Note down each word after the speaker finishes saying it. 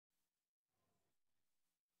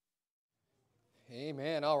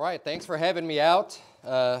Amen. All right. Thanks for having me out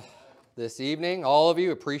this evening. All of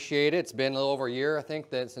you, appreciate it. It's been a little over a year, I think,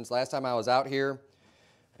 that since last time I was out here.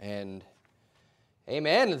 And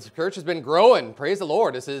amen. This church has been growing. Praise the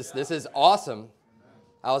Lord. This is awesome.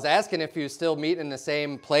 I was asking if you still meet in the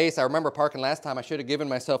same place. I remember parking last time. I should have given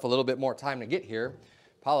myself a little bit more time to get here.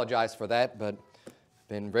 Apologize for that, but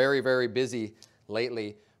been very, very busy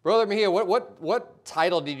lately. Brother Mejia, what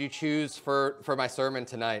title did you choose for my sermon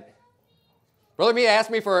tonight? Brother Mejia asked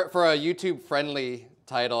me for a YouTube-friendly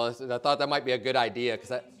title. I thought that might be a good idea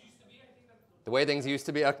because the way things used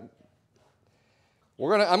to be.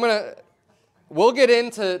 We'll get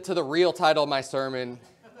into the real title of my sermon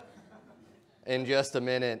in just a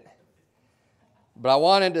minute. But I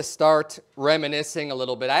wanted to start reminiscing a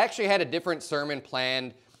little bit. I actually had a different sermon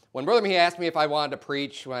planned. When Brother Mejia asked me if I wanted to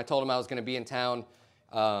preach, when I told him I was going to be in town,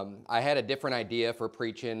 I had a different idea for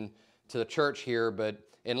preaching to the church here. But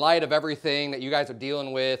in light of everything that you guys are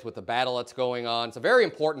dealing with the battle that's going on, it's a very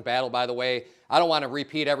important battle, by the way. I don't want to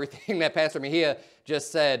repeat everything that Pastor Mejia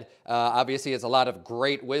just said. Obviously, it's a lot of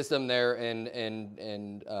great wisdom there,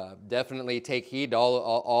 and definitely take heed to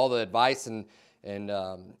all the advice and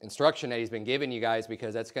instruction that he's been giving you guys,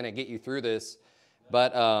 because that's going to get you through this.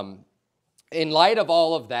 But in light of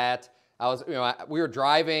all of that, we were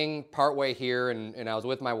driving partway here, and I was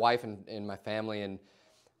with my wife and my family, and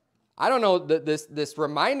I don't know, this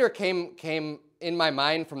reminder came in my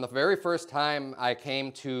mind from the very first time I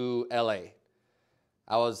came to LA.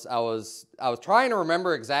 I was trying to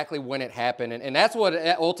remember exactly when it happened, and that's what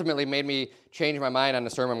ultimately made me change my mind on the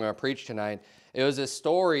sermon I'm going to preach tonight. It was this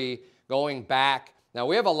story going back. Now,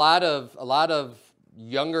 we have a lot of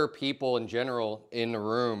younger people in general in the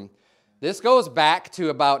room. This goes back to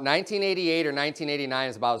about 1988 or 1989,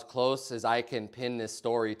 is about as close as I can pin this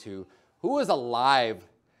story to. Who was alive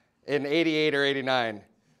in 88 or 89?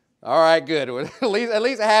 All right, good. at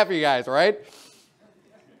least half of you guys, right?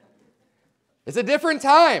 It's a different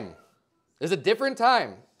time. It's a different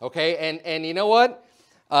time, okay? And you know what?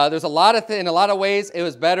 There's in a lot of ways it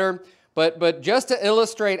was better, but just to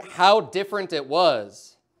illustrate how different it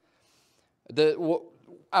was,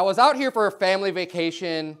 I was out here for a family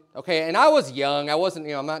vacation, okay, and I was young. I wasn't,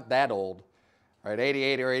 I'm not that old, right?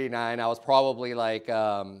 88 or 89. I was probably like,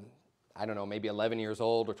 I don't know, maybe 11 years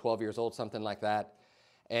old or 12 years old, something like that.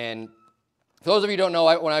 And for those of you who don't know,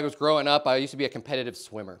 when I was growing up, I used to be a competitive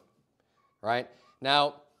swimmer, right?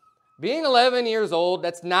 Now, being 11 years old,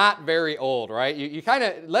 that's not very old, right? You kind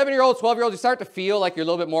of, 11-year-olds, 12-year-olds, you start to feel like you're a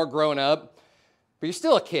little bit more grown up, but you're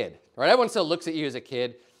still a kid, right? Everyone still looks at you as a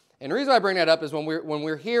kid. And the reason I bring that up is when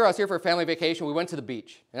we're here, I was here for a family vacation, we went to the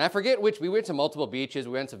beach. And I forget we went to multiple beaches.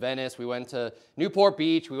 We went to Venice, we went to Newport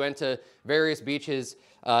Beach, we went to various beaches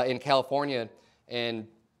in California. And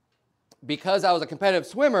because I was a competitive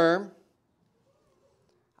swimmer,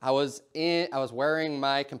 I was wearing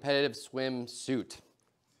my competitive swim suit.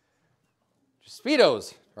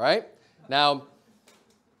 Speedos, right? Now,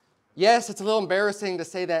 yes, it's a little embarrassing to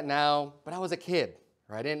say that now, but I was a kid,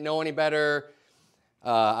 right? I didn't know any better.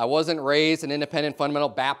 I wasn't raised an independent fundamental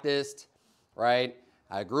Baptist, right?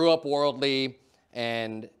 I grew up worldly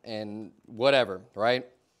and whatever, right?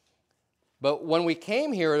 But when we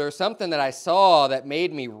came here, there was something that I saw that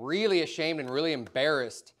made me really ashamed and really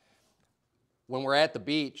embarrassed when we're at the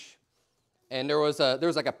beach. And there was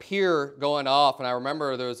like a pier going off, and I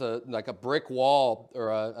remember there was like a brick wall or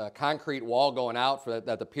a concrete wall going out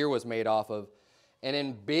that the pier was made off of. And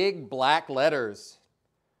in big black letters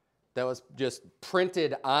that was just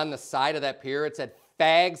printed on the side of that pier, it said,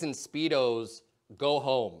 "Fags and Speedos, go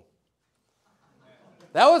home."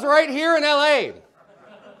 That was right here in LA.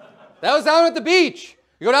 That was down at the beach.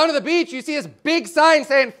 You go down to the beach, you see this big sign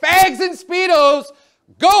saying, "Fags and Speedos,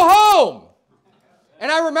 go home." And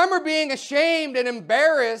I remember being ashamed and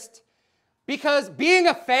embarrassed because being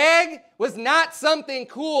a fag was not something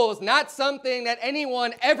cool. It was not something that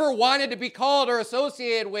anyone ever wanted to be called or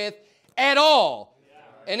associated with at all.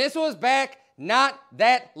 And this was back not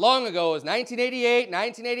that long ago. It was 1988,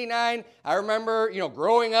 1989. I remember,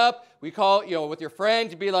 growing up, we call, with your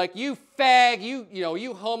friends, you'd be like, "You fag,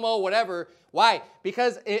 you homo, whatever." Why?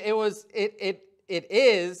 Because it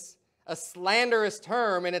is a slanderous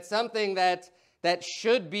term, and it's something that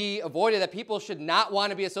should be avoided, that people should not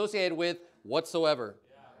want to be associated with whatsoever.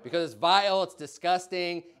 Because it's vile, it's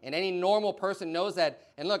disgusting, and any normal person knows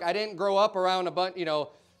that. And look, I didn't grow up around a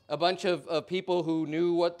bunch of people who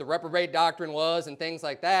knew what the reprobate doctrine was and things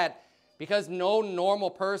like that, because no normal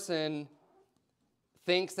person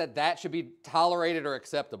thinks that should be tolerated or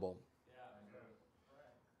acceptable.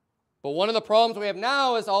 But one of the problems we have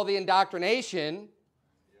now is all the indoctrination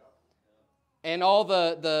and all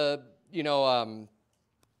the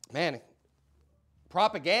man,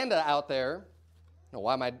 propaganda out there. I don't know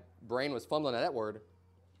why my brain was fumbling at that word.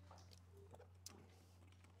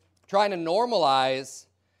 Trying to normalize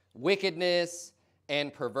wickedness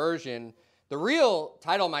and perversion. The real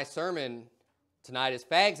title of my sermon tonight is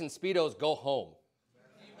Fags and Speedos Go Home.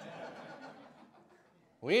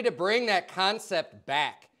 We need to bring that concept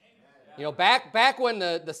back. Back when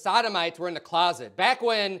the sodomites were in the closet, back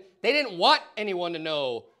when they didn't want anyone to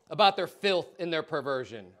know about their filth and their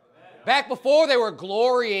perversion. Back before they were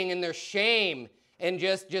glorying in their shame and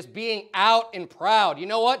just being out and proud. You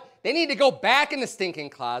know what? They need to go back in the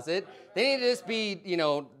stinking closet. They need to just be,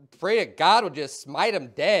 pray that God will just smite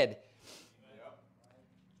them dead.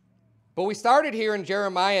 But we started here in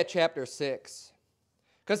Jeremiah chapter 6.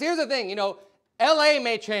 Because here's the thing, LA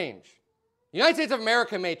may change. The United States of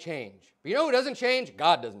America may change. But you know who doesn't change?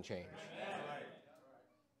 God doesn't change.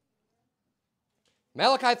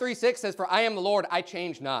 Malachi 3:6 says, "For I am the Lord, I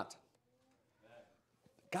change not."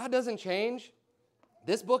 God doesn't change.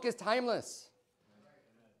 This book is timeless.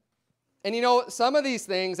 And some of these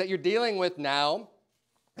things that you're dealing with now,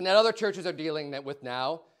 and that other churches are dealing with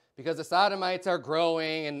now, because the sodomites are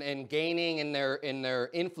growing and gaining in their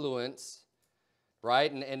influence,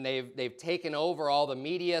 right? And they've taken over all the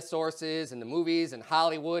media sources and the movies and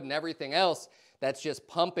Hollywood and everything else that's just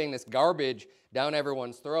pumping this garbage down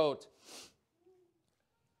everyone's throat.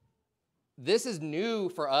 This is new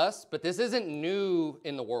for us, but this isn't new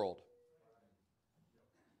in the world.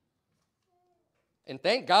 And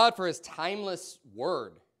thank God for his timeless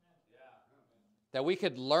word that we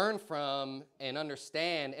could learn from and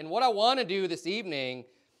understand. And what I want to do this evening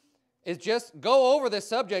is just go over this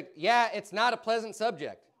subject. Yeah, it's not a pleasant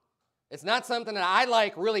subject. It's not something that I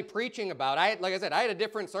like really preaching about. Like I said, I had a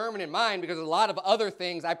different sermon in mind because there's a lot of other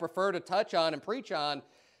things I prefer to touch on and preach on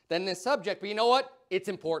than this subject. But you know what? It's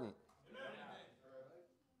important.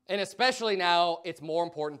 And especially now, it's more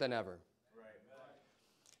important than ever.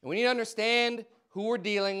 And we need to understand who we're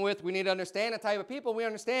dealing with. We need to understand the type of people. We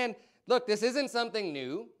understand, look, this isn't something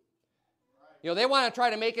new. They want to try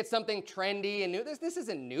to make it something trendy and new. This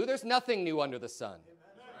isn't new. There's nothing new under the sun.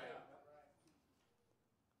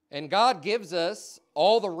 And God gives us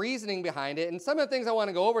all the reasoning behind it. And some of the things I want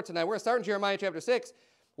to go over tonight, we're going to start in Jeremiah chapter 6,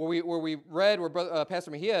 where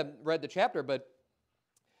Pastor Mejia read the chapter, but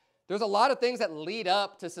there's a lot of things that lead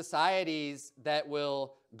up to societies that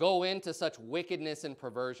will go into such wickedness and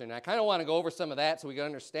perversion. And I kind of want to go over some of that so we can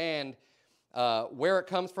understand where it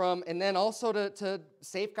comes from, and then also to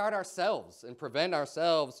safeguard ourselves and prevent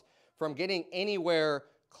ourselves from getting anywhere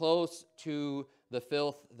close to the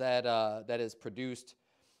filth that is produced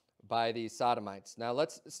by these sodomites. Now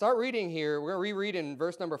let's start reading here. We're going to reread in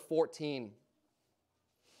verse number 14.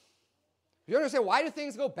 You understand, why do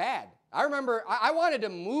things go bad? I remember I wanted to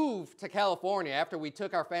move to California after we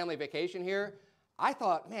took our family vacation here. I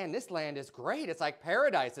thought, man, this land is great. It's like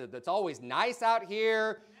paradise. It's always nice out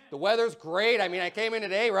here. The weather's great. I mean, I came in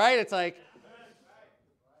today, right? It's like,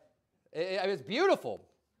 it was beautiful.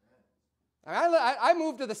 I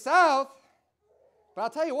moved to the south, but I'll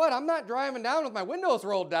tell you what, I'm not driving down with my windows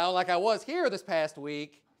rolled down like I was here this past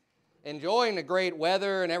week, enjoying the great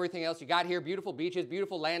weather and everything else. You got here, beautiful beaches,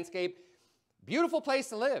 beautiful landscape. Beautiful place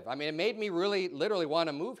to live. I mean, it made me really, literally want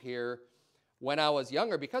to move here when I was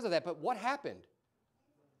younger because of that. But what happened?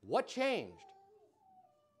 What changed?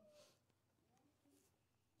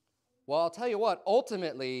 Well, I'll tell you what,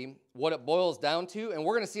 ultimately, what it boils down to, and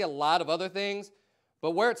we're going to see a lot of other things,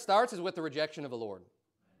 but where it starts is with the rejection of the Lord.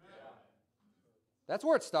 That's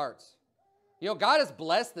where it starts. God has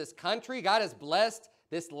blessed this country. God has blessed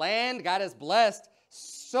this land. God has blessed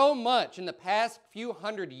so much in the past few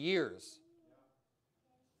hundred years.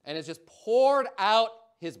 And has just poured out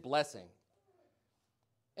his blessing.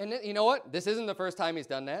 And you know what? This isn't the first time he's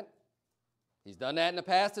done that. He's done that in the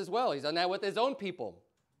past as well. He's done that with his own people.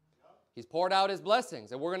 He's poured out his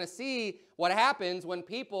blessings. And we're going to see what happens when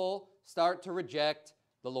people start to reject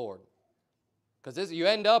the Lord. Because you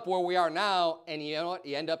end up where we are now, and you know what?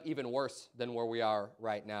 You end up even worse than where we are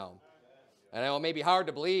right now. And I know it may be hard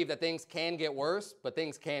to believe that things can get worse, but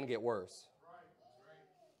things can get worse.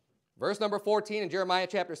 Verse number 14 in Jeremiah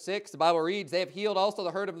chapter 6, the Bible reads, "They have healed also the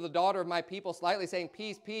hurt of the daughter of my people, slightly saying,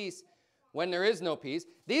 peace, peace, when there is no peace."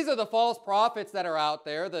 These are the false prophets that are out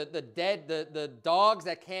there, the dogs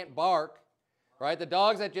that can't bark, right? The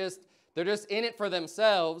dogs that they're just in it for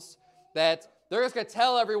themselves, that they're just going to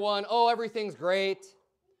tell everyone, oh, everything's great.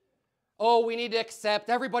 Oh, we need to accept,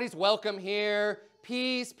 everybody's welcome here.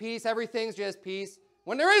 Peace, peace, everything's just peace,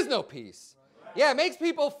 when there is no peace. Yeah, it makes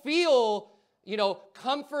people feel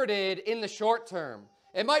comforted in the short term.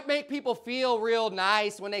 It might make people feel real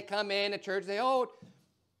nice when they come in at church. They, oh,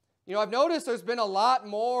 you know, I've noticed there's been a lot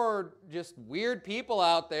more just weird people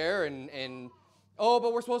out there, and oh,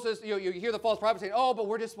 but we're supposed to, you hear the false prophet saying, oh, but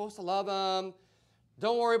we're just supposed to love them.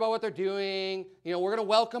 Don't worry about what they're doing. You know, we're going to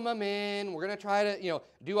welcome them in. We're going to try to, you know,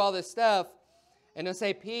 do all this stuff. And they'll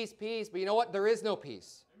say, peace, peace. But you know what? There is no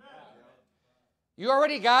peace. Amen. You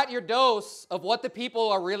already got your dose of what the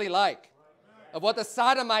people are really like, of what the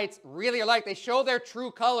sodomites really are like. They show their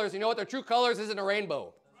true colors. You know what? Their true colors isn't a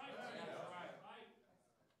rainbow.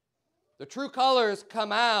 The true colors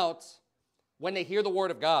come out when they hear the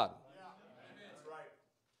word of God.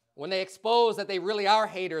 When they expose that they really are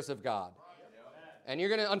haters of God. And you're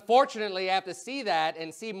going to, unfortunately, have to see that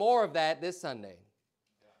and see more of that this Sunday.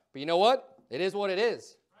 But you know what? It is what it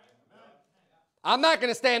is. I'm not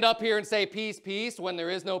going to stand up here and say peace, peace, when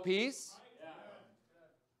there is no peace.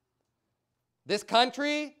 This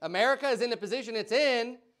country, America, is in the position it's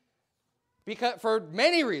in because, for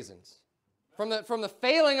many reasons. From the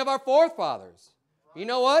failing of our forefathers. You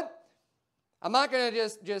know what? I'm not going to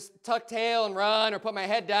just tuck tail and run or put my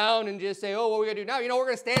head down and just say, oh, what are we going to do now? You know, we're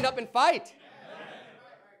going to stand up and fight.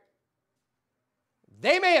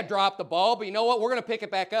 They may have dropped the ball, but you know what? We're going to pick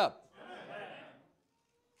it back up.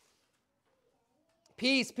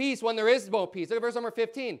 Peace, peace, when there is no peace. Look at verse number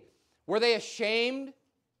 15. Were they ashamed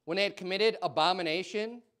when they had committed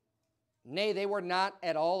abomination? Nay, they were not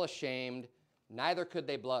at all ashamed, neither could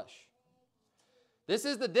they blush. This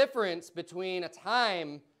is the difference between a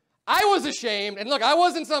time I was ashamed, and look, I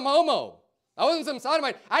wasn't some homo. I wasn't some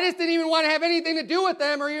sodomite. I just didn't even want to have anything to do with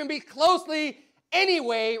them or even be closely,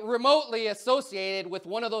 anyway, remotely associated with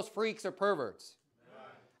one of those freaks or perverts.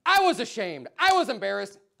 I was ashamed. I was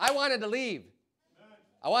embarrassed. I wanted to leave.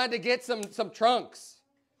 I wanted to get some trunks,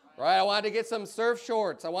 right? I wanted to get some surf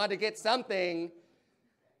shorts. I wanted to get something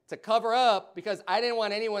to cover up because I didn't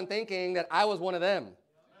want anyone thinking that I was one of them.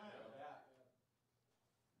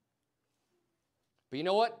 But you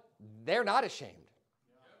know what? They're not ashamed.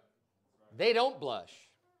 They don't blush.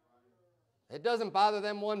 It doesn't bother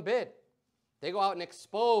them one bit. They go out and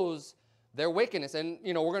expose their wickedness. And,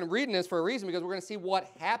 you know, we're going to read this for a reason because we're going to see what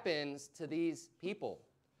happens to these people.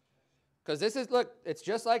 Because this is, look, it's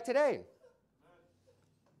just like today.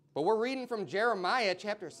 But we're reading from Jeremiah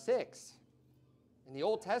chapter 6 in the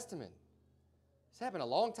Old Testament. This happened a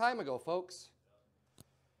long time ago, folks.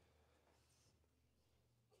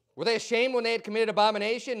 Were they ashamed when they had committed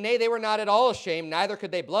abomination? Nay, they were not at all ashamed, neither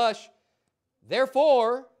could they blush.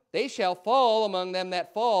 Therefore, they shall fall among them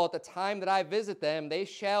that fall at the time that I visit them. They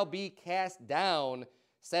shall be cast down,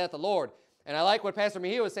 saith the Lord. And I like what Pastor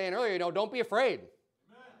Mejia was saying earlier, you know, don't be afraid.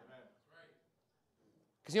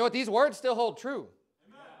 Because you know what? These words still hold true.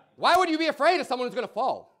 Amen. Why would you be afraid of someone who's going to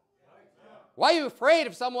fall? Why are you afraid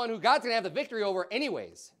of someone who God's going to have the victory over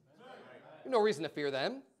anyways? You have no reason to fear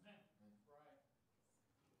them.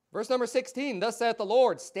 Verse number 16, thus saith the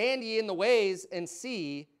Lord, stand ye in the ways and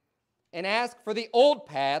see, and ask for the old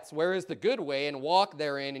paths, where is the good way, and walk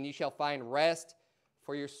therein, and ye shall find rest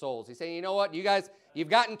for your souls. He's saying, you know what, you guys, you've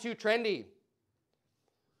gotten too trendy.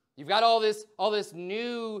 You've got all this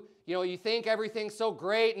new, you know, you think everything's so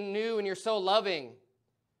great and new, and you're so loving.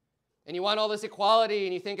 And you want all this equality,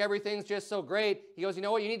 and you think everything's just so great. He goes, you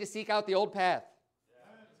know what, you need to seek out the old path.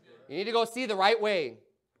 You need to go see the right way.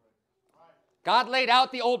 God laid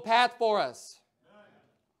out the old path for us.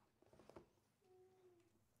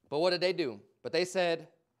 But what did they do? But they said,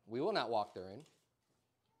 we will not walk therein.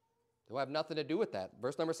 They will have nothing to do with that.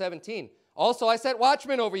 Verse number 17. Also I set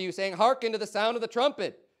watchmen over you, saying, hearken to the sound of the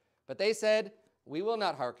trumpet. But they said, we will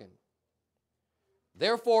not hearken.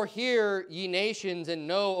 Therefore hear, ye nations, and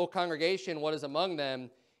know, O congregation, what is among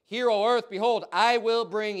them. Hear, O earth, behold, I will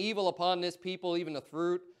bring evil upon this people, even the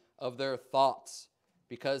fruit of their thoughts,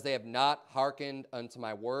 because they have not hearkened unto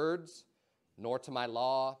my words, nor to my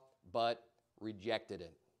law, but rejected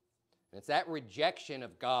it. And it's that rejection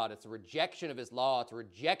of God, it's a rejection of his law, it's a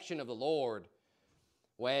rejection of the Lord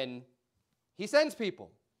when he sends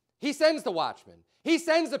people. He sends the watchman. He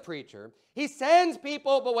sends the preacher. He sends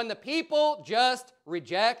people, but when the people just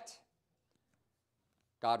reject,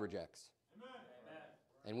 God rejects. Amen.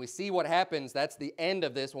 And we see what happens. That's the end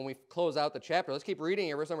of this when we close out the chapter. Let's keep reading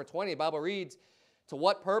here. Verse number 20, the Bible reads, to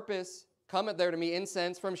what purpose cometh there to me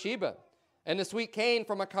incense from Sheba, and the sweet cane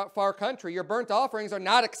from a far country? Your burnt offerings are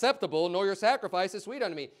not acceptable, nor your sacrifices sweet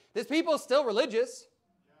unto me. This people is still religious.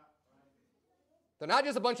 They're not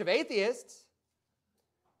just a bunch of atheists.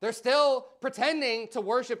 They're still pretending to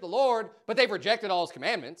worship the Lord, but they've rejected all his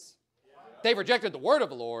commandments. They've rejected the word of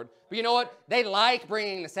the Lord. But you know what? They like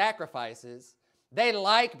bringing the sacrifices. They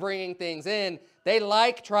like bringing things in. They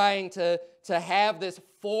like trying to have this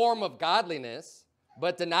form of godliness,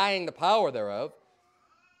 but denying the power thereof.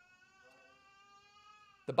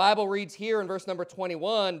 The Bible reads here in verse number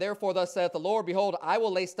 21, "Therefore thus saith the Lord, Behold, I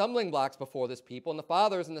will lay stumbling blocks before this people, and the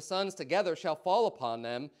fathers and the sons together shall fall upon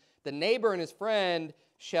them. The neighbor and his friend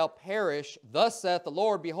shall perish. Thus saith the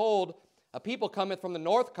Lord, Behold, a people cometh from the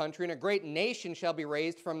north country, and a great nation shall be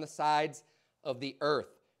raised from the sides of the earth.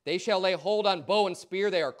 They shall lay hold on bow and spear.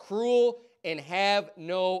 They are cruel and have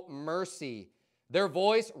no mercy. Their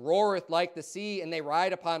voice roareth like the sea, and they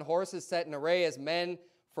ride upon horses set in array as men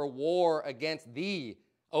for war against thee,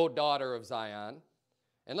 O daughter of Zion."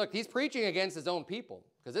 And look, he's preaching against his own people,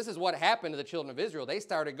 because this is what happened to the children of Israel. They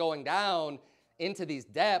started going down into these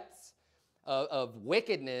depths of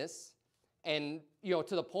wickedness, and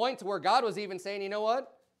to the point to where God was even saying, you know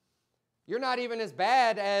what? You're not even as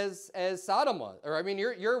bad as Sodom was. Or I mean,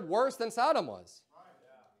 you're worse than Sodom was.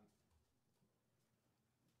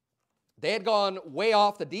 They had gone way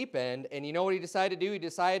off the deep end, and you know what he decided to do? He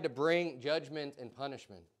decided to bring judgment and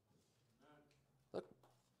punishment. Look,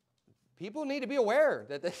 people need to be aware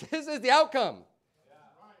that this is the outcome.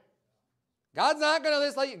 God's not going to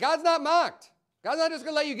just let you, God's not mocked. God's not just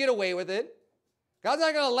going to let you get away with it. God's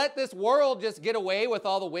not going to let this world just get away with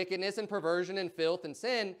all the wickedness and perversion and filth and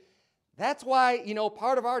sin. That's why,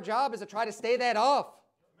 part of our job is to try to stay that off.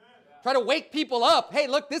 Try to wake people up. Hey,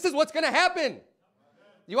 look, this is what's going to happen.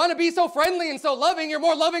 You want to be so friendly and so loving, you're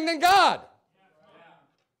more loving than God.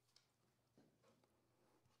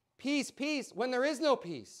 Peace, peace, when there is no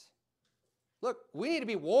peace. Look, we need to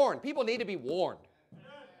be warned. People need to be warned.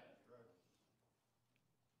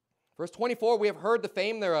 Verse 24, "We have heard the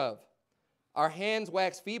fame thereof. Our hands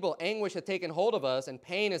wax feeble, anguish hath taken hold of us, and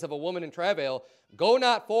pain is of a woman in travail. Go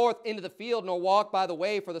not forth into the field, nor walk by the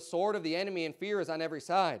way, for the sword of the enemy and fear is on every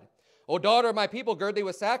side. O daughter of my people, gird thee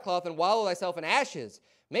with sackcloth, and wallow thyself in ashes.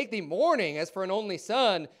 Make thee mourning as for an only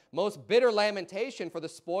son, most bitter lamentation, for the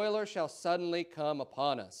spoiler shall suddenly come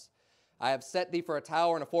upon us. I have set thee for a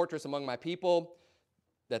tower and a fortress among my people,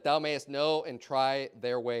 that thou mayest know and try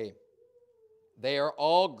their way. They are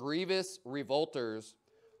all grievous revolters,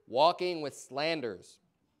 walking with slanders.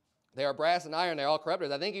 They are brass and iron, they're all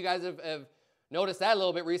corrupters." I think you guys have noticed that a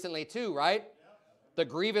little bit recently too, right? The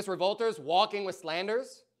grievous revolters walking with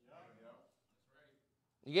slanders.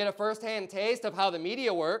 You get a first-hand taste of how the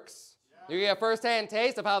media works. You get a first-hand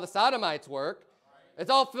taste of how the sodomites work.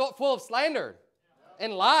 It's all full of slander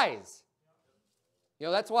and lies.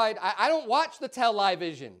 That's why I don't watch the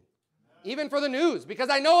television, even for the news, because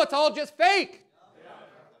I know it's all just fake.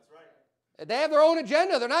 They have their own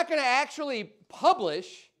agenda. They're not going to actually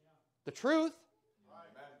publish the truth.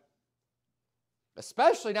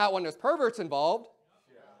 Especially not when there's perverts involved.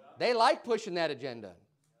 They like pushing that agenda.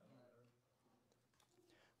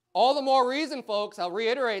 All the more reason, folks, I'll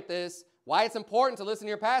reiterate this, why it's important to listen to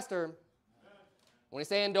your pastor. When he's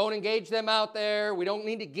saying don't engage them out there, we don't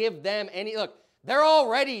need to give them any, look, they're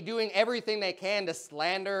already doing everything they can to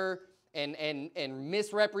slander and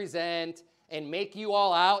misrepresent and make you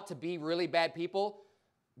all out to be really bad people.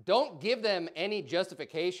 Don't give them any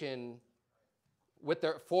justification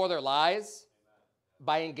for their lies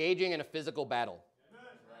by engaging in a physical battle.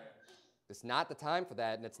 It's not the time for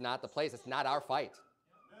that, and it's not the place. It's not our fight.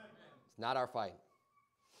 It's not our fight.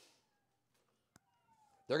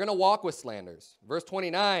 They're going to walk with slanders. Verse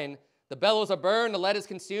 29, "The bellows are burned, the lead is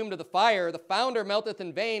consumed of the fire. The founder melteth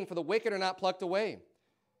in vain, for the wicked are not plucked away."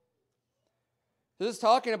 This is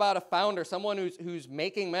talking about a founder, someone who's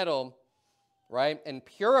making metal, right, and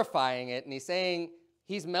purifying it, and he's saying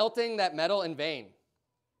he's melting that metal in vain.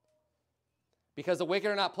 Because the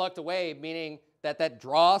wicked are not plucked away, meaning that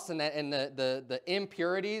dross and the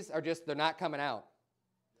impurities are just, they're not coming out.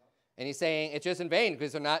 And he's saying it's just in vain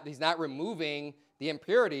because he's not removing the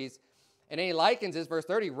impurities. And then he likens this, verse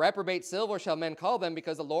 30, "Reprobate silver shall men call them,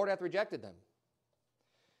 because the Lord hath rejected them."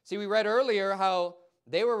 See, we read earlier how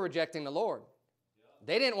they were rejecting the Lord.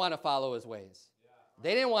 They didn't want to follow his ways.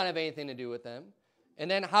 They didn't want to have anything to do with them. And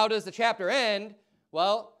then how does the chapter end?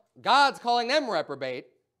 Well, God's calling them reprobate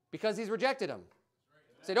because he's rejected them.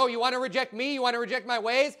 He said, oh, you want to reject me? You want to reject my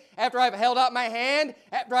ways? After I've held out my hand,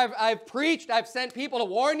 after I've preached, I've sent people to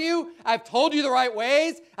warn you, I've told you the right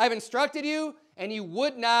ways, I've instructed you, and you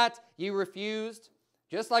would not, you refused.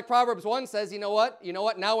 Just like Proverbs 1 says, you know what?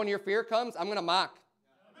 Now when your fear comes, I'm going to mock.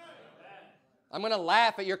 I'm going to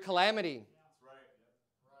laugh at your calamity.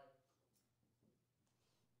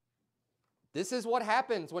 This is what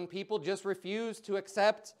happens when people just refuse to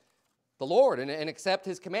accept the Lord and accept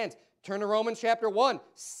his commands. Turn to Romans chapter 1.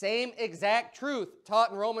 Same exact truth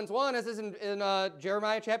taught in Romans 1 as is in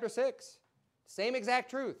Jeremiah chapter 6. Same exact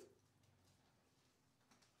truth.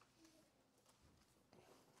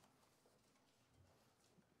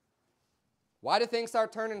 Why do things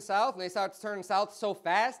start turning south? And they start turning south so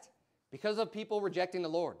fast? Because of people rejecting the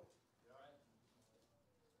Lord.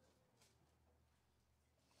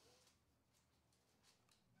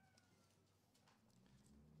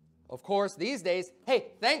 Of course, these days,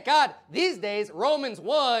 hey, thank God, these days, Romans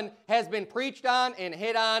 1 has been preached on and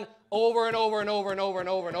hit on over and over and over and over and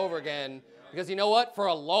over and over again. Because you know what? For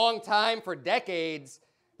a long time, for decades,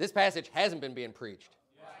 this passage hasn't been being preached.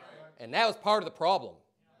 And that was part of the problem.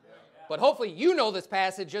 But hopefully you know this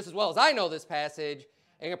passage just as well as I know this passage,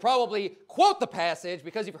 and you can probably quote the passage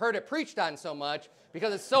because you've heard it preached on so much,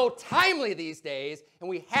 because it's so timely these days, and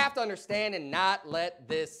we have to understand and not let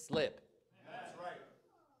this slip. That's right.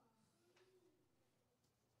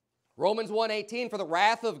 Romans 1:18, for the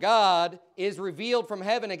wrath of God is revealed from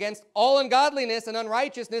heaven against all ungodliness and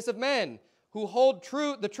unrighteousness of men who hold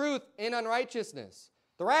the truth in unrighteousness.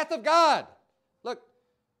 The wrath of God. Look,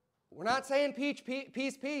 we're not saying peace,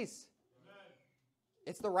 peace.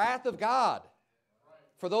 It's the wrath of God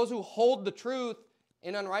for those who hold the truth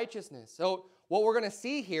in unrighteousness. So what we're going to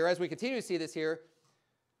see here, as we continue to see this here,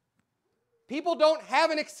 people don't have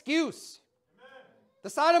an excuse. The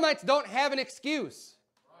sodomites don't have an excuse.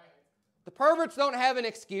 The perverts don't have an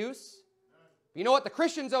excuse. You know what? The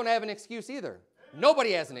Christians don't have an excuse either.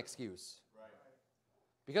 Nobody has an excuse.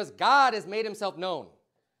 Because God has made himself known.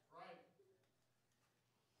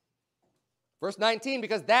 Verse 19,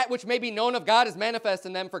 because that which may be known of God is manifest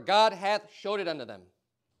in them, for God hath showed it unto them.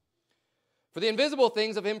 For the invisible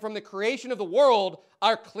things of him from the creation of the world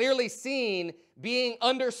are clearly seen, being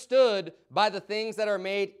understood by the things that are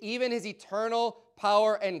made, even his eternal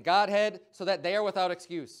power and Godhead, so that they are without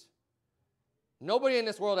excuse. Nobody in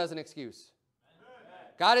this world has an excuse.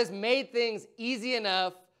 God has made things easy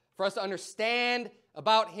enough for us to understand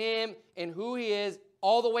about him and who he is,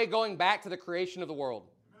 all the way going back to the creation of the world.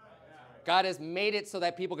 God has made it so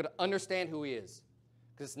that people could understand who he is.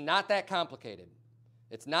 Because it's not that complicated.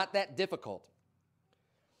 It's not that difficult.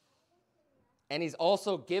 And he's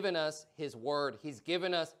also given us his word. He's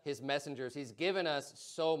given us his messengers. He's given us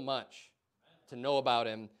so much to know about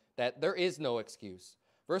him that there is no excuse.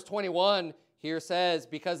 Verse 21 here says,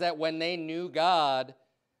 because that when they knew God,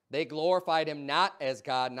 they glorified him not as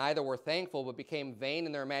God, neither were thankful, but became vain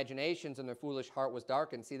in their imaginations, and their foolish heart was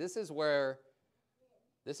darkened. See, this is where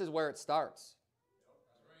it starts.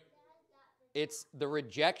 It's the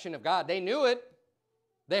rejection of God. They knew it.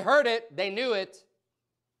 They heard it. They knew it.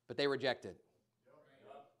 But they reject it.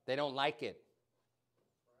 They don't like it.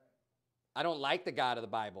 I don't like the God of the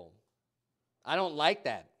Bible. I don't like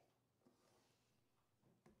that.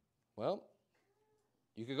 Well,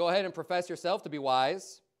 you could go ahead and profess yourself to be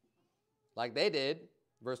wise, like they did.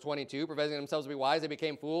 Verse 22, professing themselves to be wise, they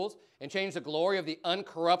became fools and changed the glory of the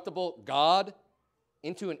uncorruptible God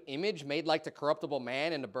into an image made like the corruptible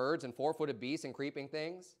man and the birds and four-footed beasts and creeping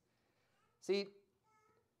things. See,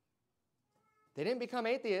 they didn't become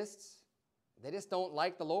atheists. They just don't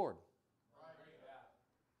like the Lord.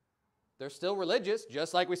 They're still religious,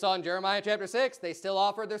 just like we saw in Jeremiah chapter 6. They still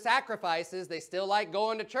offered their sacrifices. They still like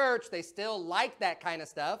going to church. They still like that kind of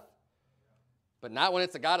stuff. But not when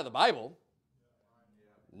it's the God of the Bible.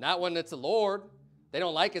 Not when it's the Lord. They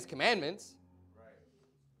don't like his commandments.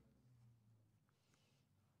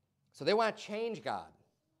 So they want to change God.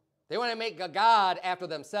 They want to make a God after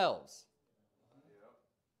themselves.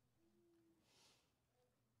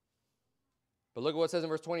 But look at what it says in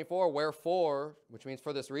verse 24. Wherefore, which means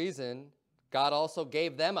for this reason, God also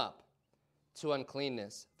gave them up to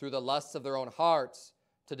uncleanness through the lusts of their own hearts,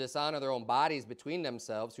 to dishonor their own bodies between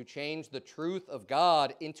themselves, who changed the truth of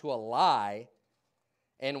God into a lie,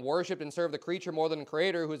 and worshiped and served the creature more than the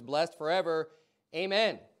Creator, who is blessed forever.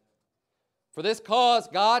 Amen. For this cause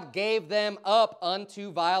God gave them up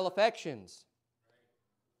unto vile affections.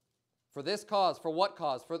 For this cause. For what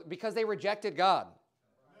cause? Because they rejected God.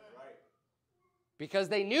 Because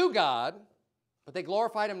they knew God, but they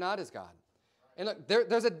glorified him not as God. And look,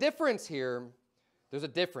 there's a difference here. There's a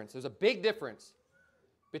difference. There's a big difference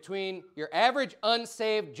between your average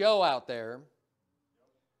unsaved Joe out there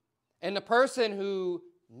and the person who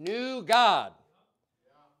knew God.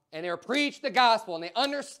 And they're preached the gospel and they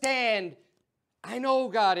understand, I know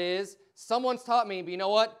who God is. Someone's taught me, but you know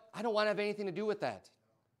what? I don't want to have anything to do with that.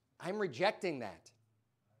 I'm rejecting that.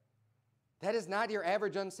 That is not your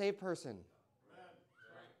average unsaved person.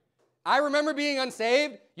 I remember being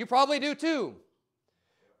unsaved. You probably do too.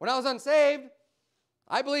 When I was unsaved,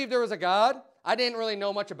 I believed there was a God. I didn't really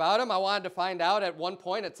know much about him. I wanted to find out at one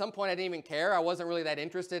point. At some point, I didn't even care. I wasn't really that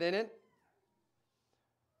interested in it.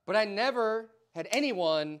 But I never had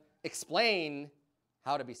anyone explain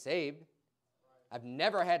how to be saved. I've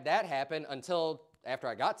never had that happen until after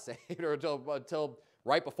I got saved, or until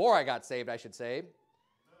right before I got saved, I should say.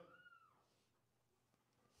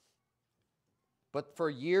 But for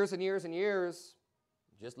years and years and years,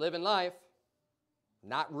 just living life,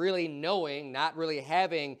 not really knowing, not really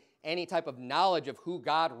having any type of knowledge of who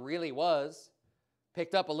God really was.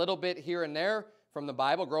 Picked up a little bit here and there from the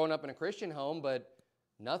Bible, growing up in a Christian home, but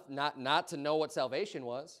not to know what salvation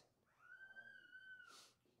was.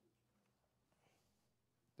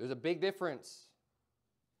 There's a big difference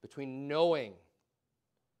between knowing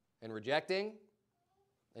and rejecting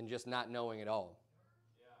and just not knowing at all.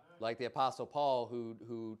 Like the Apostle Paul,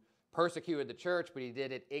 who persecuted the church, but he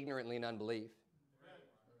did it ignorantly in unbelief.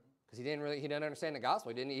 Because he didn't understand the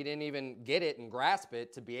gospel. He didn't even get it and grasp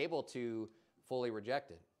it to be able to fully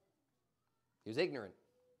reject it. He was ignorant.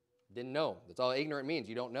 Didn't know. That's all ignorant means.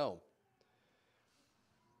 You don't know.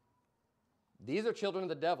 These are children of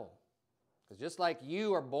the devil. Because just like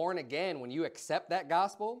you are born again when you accept that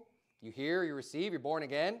gospel, you hear, you receive, you're born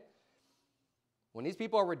again. When these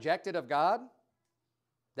people are rejected of God,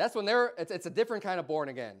 that's when it's a different kind of born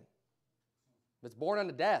again. It's born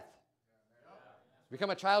unto death. Become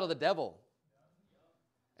a child of the devil.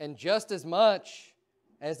 And just as much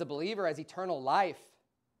as the believer has eternal life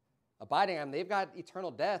abiding on them, they've got eternal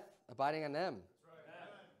death abiding on them.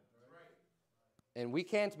 And we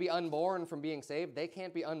can't be unborn from being saved. They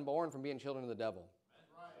can't be unborn from being children of the devil.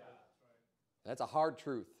 That's a hard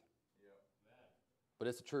truth. But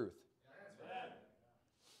it's the truth.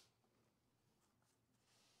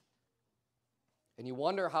 And you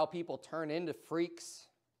wonder how people turn into freaks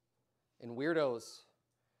and weirdos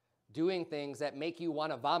doing things that make you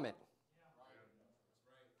want to vomit.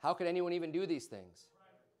 How could anyone even do these things?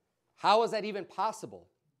 How is that even possible?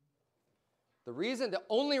 The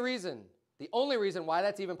only reason why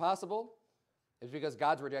that's even possible is because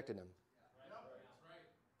God's rejected them.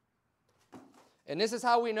 And this is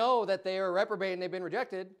how we know that they are reprobate and they've been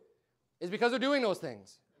rejected, is because they're doing those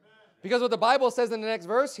things. Because what the Bible says in the next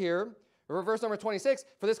verse here, verse number 26,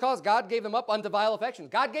 for this cause God gave them up unto vile affections.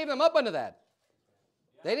 God gave them up unto that.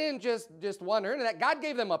 They didn't just wander into that. God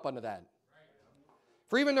gave them up unto that.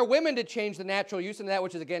 For even their women did change the natural use into that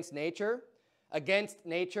which is against nature. Against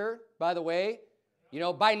nature, by the way. You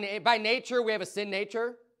know, by nature we have a sin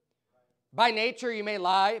nature. By nature you may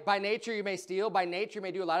lie. By nature you may steal. By nature you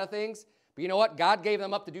may do a lot of things. But you know what? God gave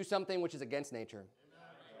them up to do something which is against nature.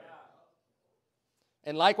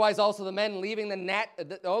 And likewise also the men leaving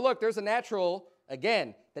there's a natural,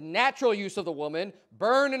 again, the natural use of the woman,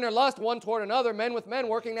 burned in their lust one toward another, men with men,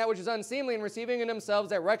 working that which is unseemly, and receiving in themselves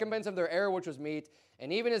that recompense of their error which was meet.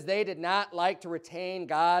 And even as they did not like to retain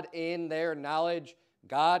God in their knowledge,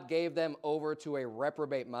 God gave them over to a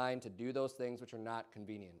reprobate mind to do those things which are not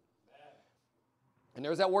convenient. And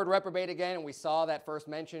there's that word reprobate again, and we saw that first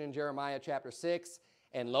mention in Jeremiah chapter 6.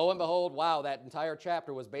 And lo and behold, wow, that entire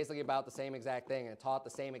chapter was basically about the same exact thing, and it taught the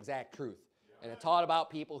same exact truth. And it taught about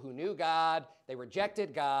people who knew God, they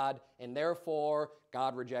rejected God, and therefore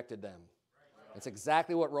God rejected them. It's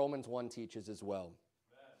exactly what Romans 1 teaches as well.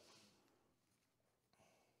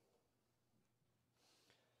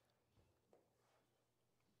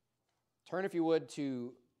 Turn, if you would,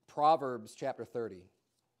 to Proverbs chapter 30.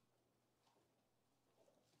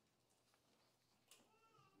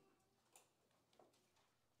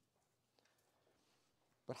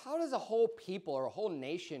 But how does a whole people or a whole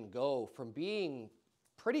nation go from being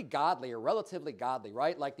pretty godly or relatively godly,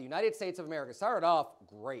 right? Like the United States of America started off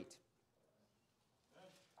great.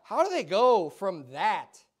 How do they go from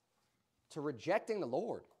that to rejecting the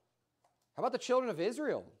Lord? How about the children of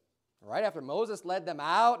Israel? Right after Moses led them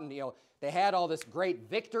out, and they had all this great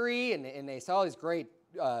victory, and they saw these great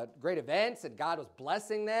events, and God was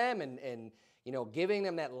blessing them and giving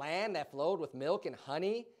them that land that flowed with milk and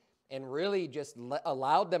honey, and really just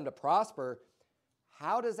allowed them to prosper.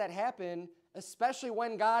 How does that happen, especially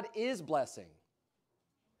when God is blessing?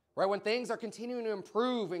 Right? When things are continuing to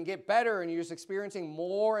improve and get better and you're just experiencing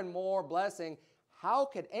more and more blessing, how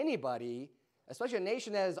could anybody, especially a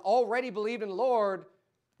nation that has already believed in the Lord,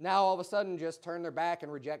 now all of a sudden just turn their back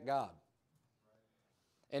and reject God?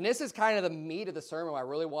 And this is kind of the meat of the sermon I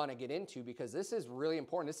really want to get into, because this is really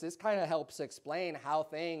important. This kind of helps explain how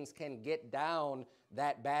things can get down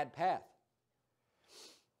that bad path.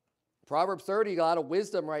 Proverbs 30, a lot of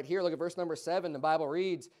wisdom right here. Look at verse number 7. The Bible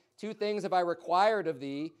reads, 2 things have I required of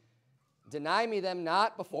thee. Deny me them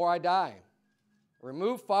not before I die.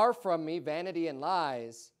 Remove far from me vanity and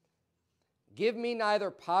lies. Give me neither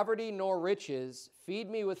poverty nor riches. Feed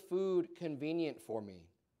me with food convenient for me.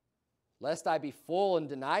 lest I be full and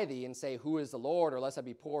deny thee and say, who is the Lord? Or lest I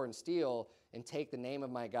be poor and steal and take the name of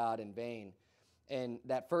my God in vain. And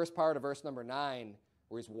that first part of verse number 9,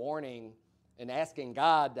 where he's warning and asking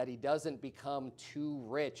God that he doesn't become too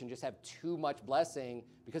rich and just have too much blessing,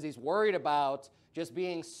 because he's worried about just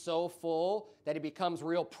being so full that he becomes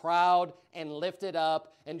real proud and lifted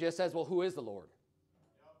up and just says, well, who is the Lord?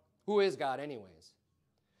 Yep. Who is God anyways?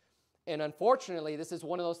 And unfortunately, this is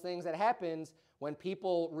one of those things that happens when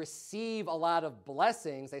people receive a lot of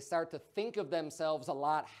blessings. They start to think of themselves a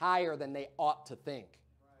lot higher than they ought to think.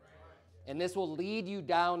 Right. And this will lead you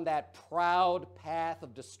down that proud path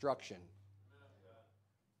of destruction.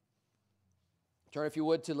 Turn, if you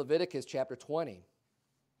would, to Leviticus chapter 20.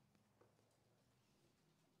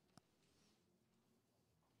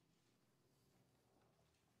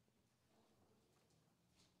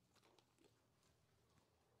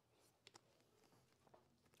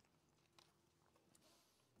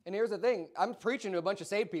 And here's the thing. I'm preaching to a bunch of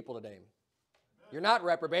saved people today. Amen. You're not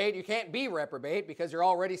reprobate. You can't be reprobate because you're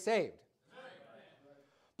already saved. Amen.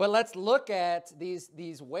 But let's look at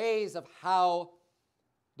these ways of how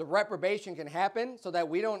the reprobation can happen so that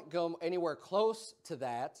we don't go anywhere close to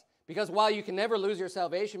that. Because while you can never lose your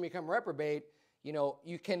salvation, become reprobate,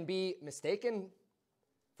 you can be mistaken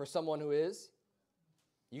for someone who is.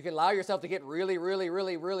 You can allow yourself to get really, really,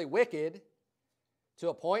 really, really wicked to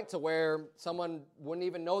a point to where someone wouldn't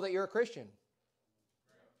even know that you're a Christian.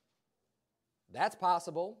 That's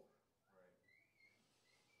possible.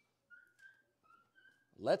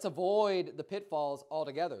 Let's avoid the pitfalls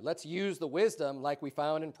altogether. Let's use the wisdom like we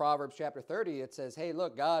found in Proverbs chapter 30. It says, hey,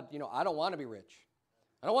 look, God, I don't want to be rich.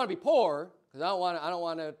 I don't want to be poor because I don't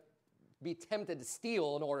want to be tempted to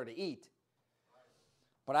steal in order to eat.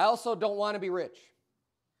 But I also don't want to be rich.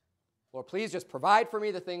 Lord, please just provide for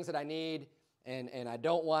me the things that I need, and I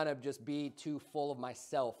don't want to just be too full of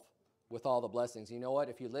myself with all the blessings. You know what?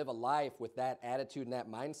 If you live a life with that attitude and that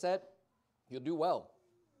mindset, you'll do well.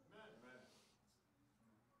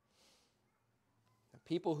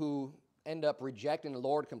 People who end up rejecting the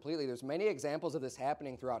Lord completely, there's many examples of this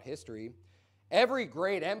happening throughout history. Every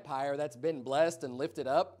great empire that's been blessed and lifted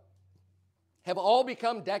up have all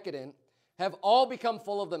become decadent, have all become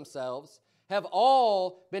full of themselves, have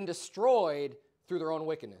all been destroyed through their own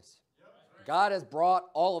wickedness. God has brought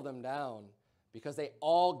all of them down because they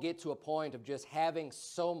all get to a point of just having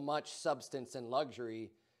so much substance and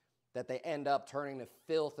luxury that they end up turning to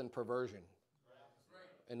filth and perversion.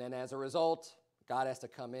 And then as a result, God has to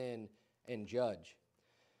come in and judge.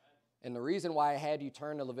 And the reason why I had you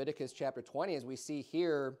turn to Leviticus chapter 20 is we see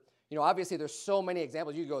here, obviously there's so many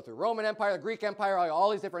examples you go through. Roman Empire, the Greek Empire, all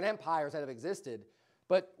these different empires that have existed.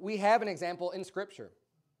 But we have an example in Scripture.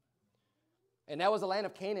 And that was the land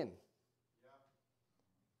of Canaan.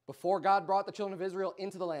 Before God brought the children of Israel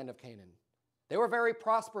into the land of Canaan. They were very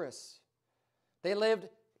prosperous. They lived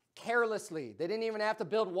carelessly. They didn't even have to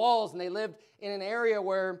build walls, and they lived in an area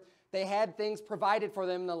where they had things provided for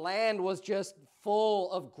them. The land was just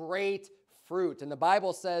full of great fruit. And the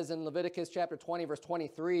Bible says in Leviticus chapter 20, verse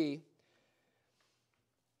 23, it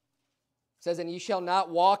says, and ye shall not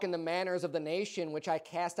walk in the manners of the nation which I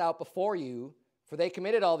cast out before you, for they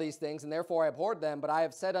committed all these things, and therefore I abhorred them. But I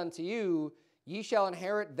have said unto you, ye shall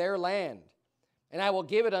inherit their land, and I will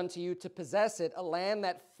give it unto you to possess it, a land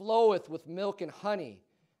that floweth with milk and honey.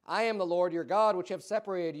 I am the Lord your God, which have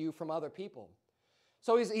separated you from other people.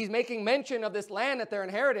 So he's making mention of this land that they're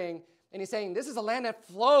inheriting, and he's saying this is a land that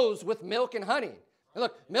flows with milk and honey. And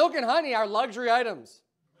look, milk and honey are luxury items.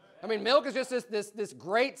 I mean, milk is just this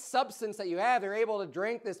great substance that you have. They're able to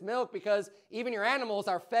drink this milk because even your animals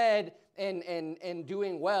are fed and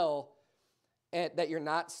doing well, and that you're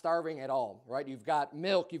not starving at all, right? You've got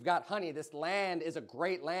milk, you've got honey. This land is a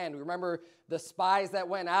great land. Remember the spies that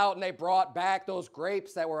went out and they brought back those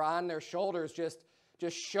grapes that were on their shoulders, just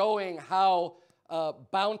showing how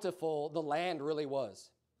bountiful the land really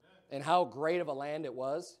was and how great of a land it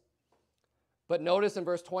was. But notice in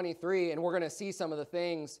verse 23, and we're going to see some of the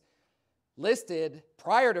things listed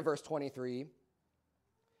prior to verse 23,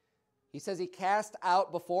 he says, he cast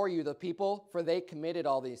out before you the people, for they committed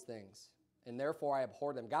all these things, and therefore I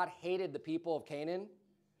abhorred them. God hated the people of Canaan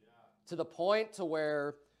to the point to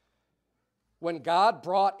where when God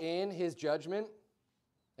brought in his judgment,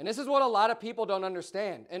 and this is what a lot of people don't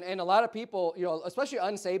understand. And a lot of people, especially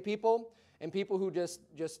unsaved people and people who just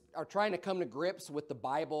are trying to come to grips with the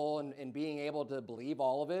Bible and being able to believe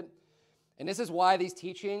all of it. And this is why these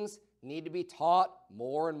teachings need to be taught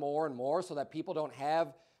more and more and more so that people don't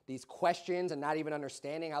have these questions and not even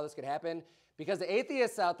understanding how this could happen. Because the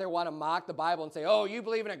atheists out there want to mock the Bible and say, oh, you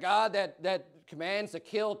believe in a God that commands to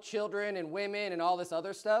kill children and women and all this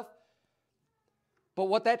other stuff. But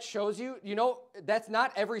what that shows you, that's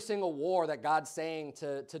not every single war that God's saying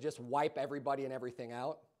to just wipe everybody and everything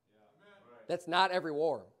out. That's not every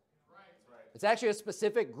war. It's actually a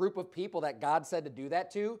specific group of people that God said to do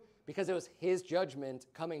that to because it was his judgment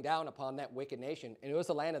coming down upon that wicked nation. And it was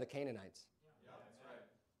the land of the Canaanites.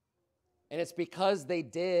 And it's because they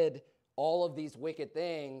did all of these wicked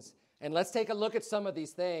things. And let's take a look at some of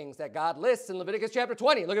these things that God lists in Leviticus chapter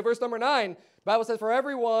 20. Look at verse number 9. The Bible says, for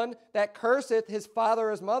everyone that curseth his father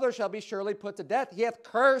or his mother shall be surely put to death. He hath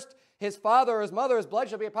cursed his father or his mother, his blood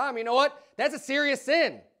shall be upon him. You know what? That's a serious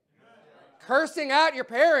sin. Cursing out your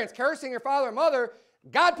parents, cursing your father or mother,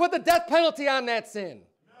 God put the death penalty on that sin.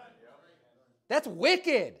 That's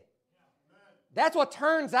wicked. That's what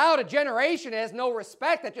turns out a generation has no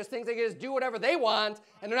respect, that just thinks they can just do whatever they want,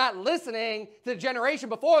 and they're not listening to the generation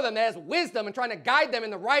before them that has wisdom and trying to guide them in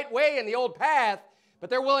the right way in the old path, but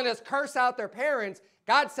they're willing to curse out their parents.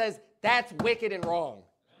 God says that's wicked and wrong.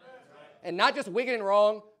 And not just wicked and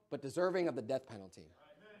wrong, but deserving of the death penalty.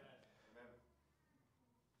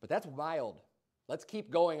 But that's mild. Let's keep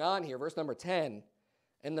going on here. Verse number 10.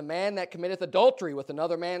 And the man that committeth adultery with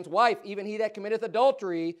another man's wife, even he that committeth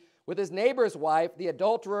adultery with his neighbor's wife, the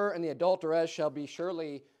adulterer and the adulteress shall be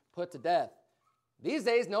surely put to death. These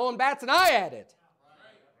days, no one bats an eye at it.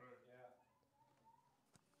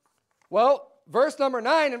 Well, verse number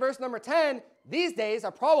 9 and verse number 10, these days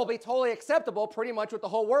are probably totally acceptable pretty much with the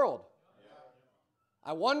whole world.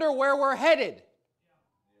 I wonder where we're headed.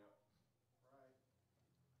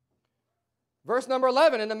 Verse number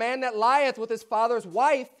 11, and the man that lieth with his father's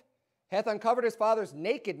wife hath uncovered his father's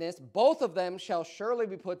nakedness, both of them shall surely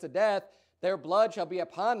be put to death, their blood shall be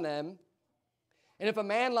upon them. And if a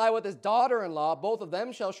man lie with his daughter-in-law, both of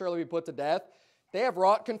them shall surely be put to death. They have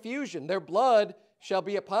wrought confusion, their blood shall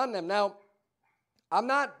be upon them. Now, I'm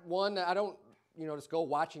not one, I don't, just go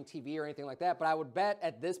watching TV or anything like that, but I would bet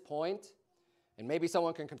at this point, and maybe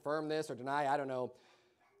someone can confirm this or deny, I don't know,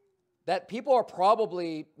 that people are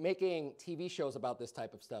probably making TV shows about this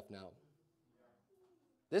type of stuff now.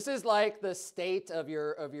 This is like the state of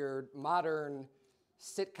your modern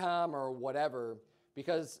sitcom or whatever,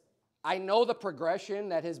 because I know the progression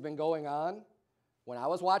that has been going on when I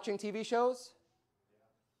was watching TV shows.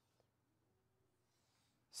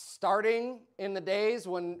 Starting in the days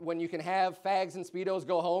when you can have fags and Speedos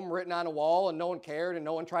go home written on a wall and no one cared and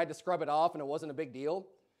no one tried to scrub it off and it wasn't a big deal.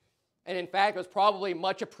 And in fact, it was probably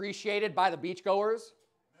much appreciated by the beachgoers.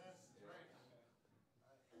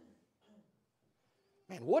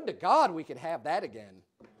 Man, would to God we could have that again.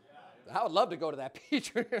 I would love to go to that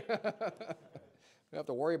beach. We don't have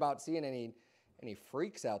to worry about seeing any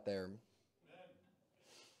freaks out there.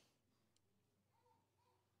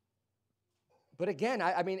 But again,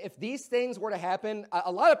 I mean, if these things were to happen,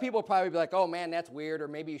 a lot of people would probably be like, oh man, that's weird, or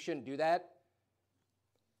maybe you shouldn't do that.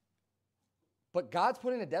 But God's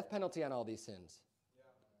putting a death penalty on all these sins.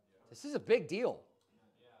 This is a big deal.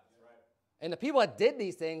 And the people that did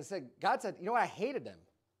these things, God said, you know what, I hated them.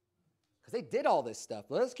 Because they did all this stuff.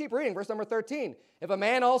 Let's keep reading, verse number 13. If a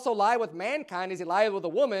man also lie with mankind as he lieth with a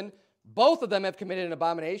woman, both of them have committed an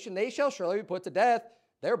abomination, they shall surely be put to death,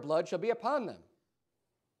 their blood shall be upon them.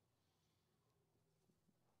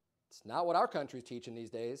 It's not what our country's teaching these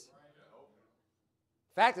days.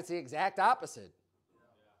 In fact, it's the exact opposite.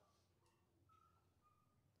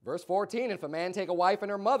 Verse 14, if a man take a wife and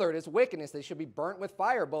her mother, it is wickedness. They should be burnt with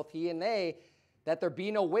fire, both he and they, that there be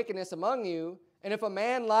no wickedness among you. And if a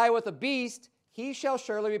man lie with a beast, he shall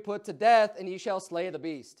surely be put to death, and ye shall slay the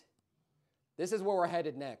beast. This is where we're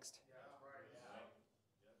headed next.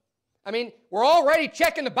 I mean, we're already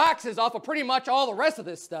checking the boxes off of pretty much all the rest of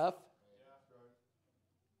this stuff.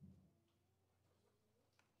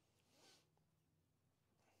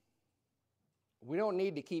 We don't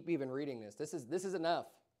need to keep even reading this. This is enough.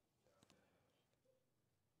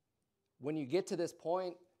 When you get to this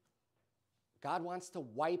point, God wants to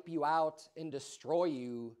wipe you out and destroy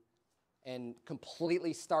you and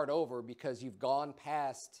completely start over because you've gone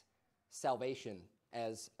past salvation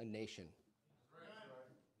as a nation.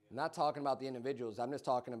 I'm not talking about the individuals. I'm just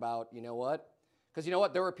talking about, you know what? Because you know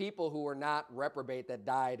what? There were people who were not reprobate that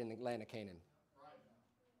died in the land of Canaan.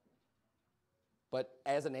 But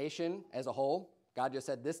as a nation, as a whole, God just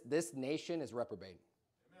said this nation is reprobate.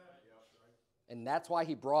 And that's why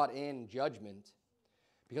he brought in judgment.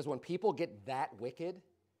 Because when people get that wicked,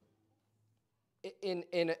 in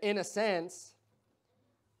a sense,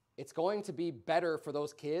 it's going to be better for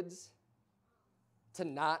those kids to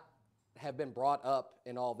not have been brought up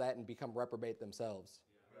in all that and become reprobate themselves.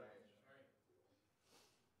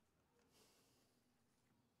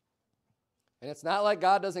 And it's not like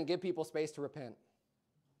God doesn't give people space to repent,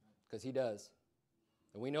 because he does.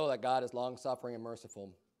 And we know that God is long-suffering and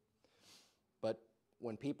merciful. But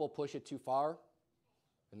when people push it too far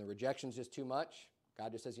and the rejection's just too much,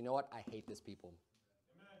 God just says, you know what? I hate this people.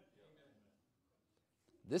 Amen.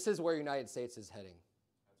 This is where the United States is heading.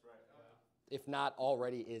 That's right. If not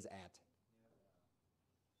already is at.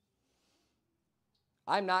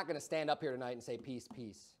 I'm not going to stand up here tonight and say peace,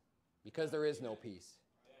 peace, because there is no peace.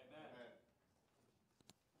 Amen.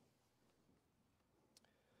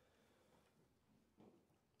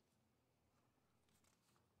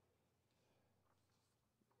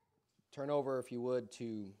 Turn over, if you would,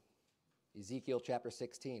 to Ezekiel chapter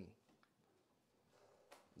 16.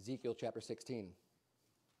 Ezekiel chapter 16.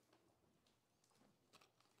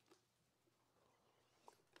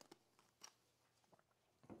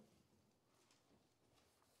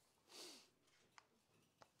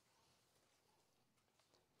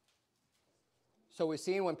 So we've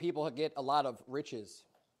seen when people get a lot of riches,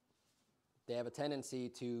 they have a tendency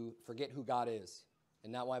to forget who God is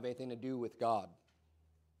and not want to have anything to do with God.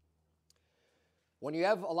 When you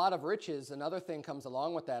have a lot of riches, another thing comes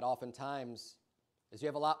along with that oftentimes is you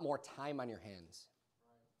have a lot more time on your hands.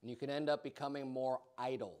 And you can end up becoming more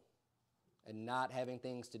idle and not having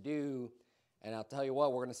things to do. And I'll tell you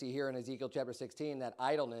what, we're going to see here in Ezekiel chapter 16 that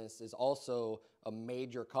idleness is also a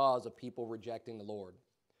major cause of people rejecting the Lord.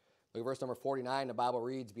 Look at verse number 49, the Bible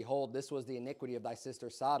reads, "Behold, this was the iniquity of thy sister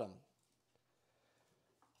Sodom.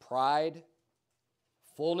 Pride,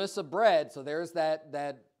 fullness of bread," so there's that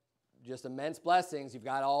just immense blessings. You've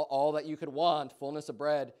got all that you could want, fullness of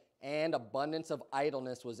bread, "and abundance of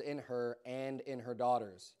idleness was in her and in her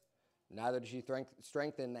daughters. Neither did she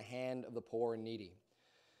strengthen the hand of the poor and needy."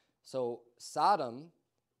 So Sodom,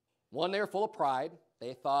 one, they were full of pride.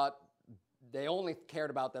 They thought they only cared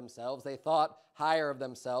about themselves. They thought higher of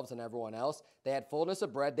themselves than everyone else. They had fullness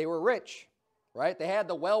of bread. They were rich, right? They had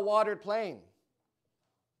the well-watered plain.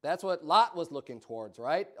 That's what Lot was looking towards,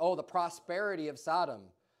 right? Oh, the prosperity of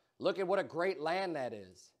Sodom. Look at what a great land that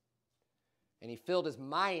is. And he filled his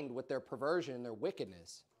mind with their perversion and their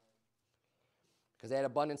wickedness, because they had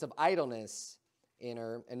abundance of idleness in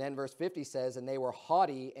her. And then verse 50 says, "And they were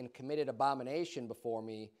haughty and committed abomination before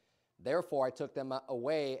me. Therefore I took them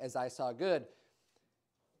away as I saw good."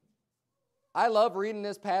 I love reading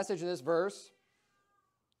this passage and this verse.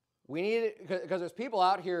 We need it because there's people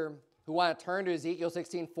out here who want to turn to Ezekiel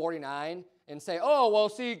 16:49 and say, "Oh, well,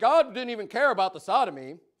 see, God didn't even care about the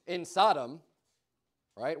sodomy in Sodom,"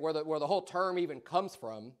 right? Where the whole term even comes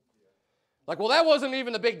from. Like, well, that wasn't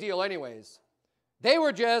even the big deal anyways. They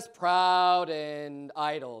were just proud and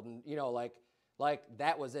idle, and like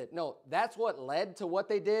that was it. No, that's what led to what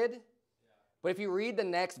they did. But if you read the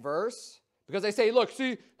next verse, because they say, look,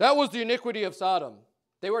 see, that was the iniquity of Sodom.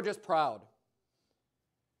 They were just proud.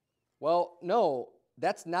 Well, no,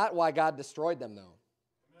 that's not why God destroyed them, though.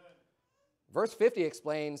 Amen. Verse 50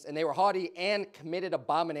 explains, "And they were haughty and committed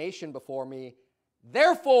abomination before me.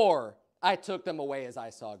 Therefore I took them away as I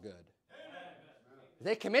saw good." Amen.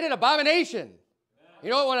 They committed abomination. Amen. You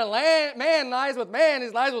know, when a man lies with man, he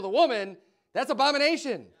lies with a woman, that's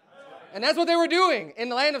abomination. Amen. And that's what they were doing in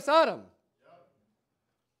the land of Sodom.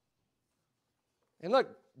 And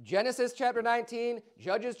look, Genesis chapter 19,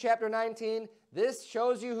 Judges chapter 19, this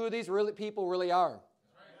shows you who these people really are.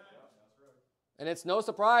 And it's no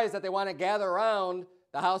surprise that they want to gather around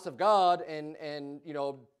the house of God and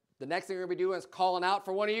the next thing they're going to be doing is calling out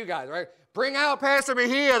for one of you guys, right? "Bring out Pastor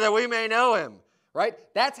Mejia that we may know him,"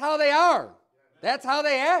 right? That's how they are. That's how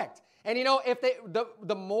they act. And if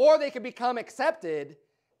the more they can become accepted,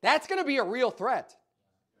 that's going to be a real threat.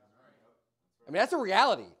 I mean, that's a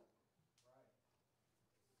reality.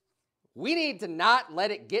 We need to not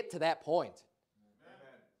let it get to that point.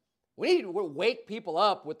 Amen. We need to wake people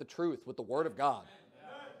up with the truth, with the Word of God,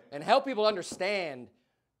 and help people understand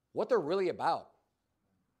what they're really about.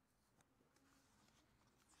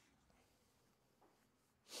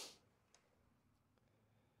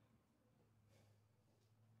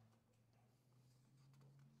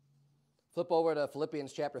 Flip over to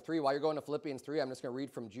Philippians chapter 3. While you're going to Philippians 3, I'm just going to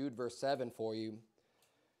read from Jude verse 7 for you.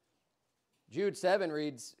 Jude 7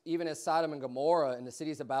 reads, "Even as Sodom and Gomorrah and the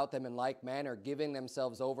cities about them in like manner, giving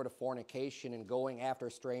themselves over to fornication and going after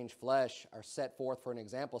strange flesh, are set forth for an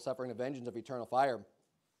example, suffering the vengeance of eternal fire."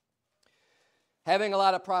 Having a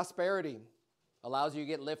lot of prosperity allows you to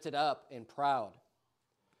get lifted up and proud.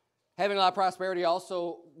 Having a lot of prosperity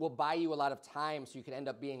also will buy you a lot of time so you can end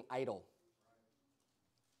up being idle.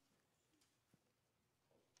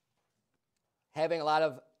 Having a lot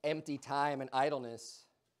of empty time and idleness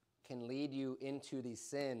can lead you into these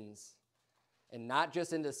sins, and not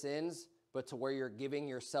just into sins, but to where you're giving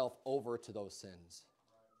yourself over to those sins.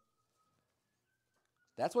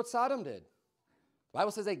 That's what Sodom did. The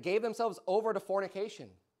Bible says they gave themselves over to fornication.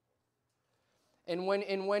 And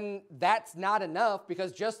when that's not enough,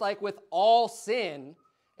 because just like with all sin,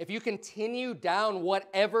 if you continue down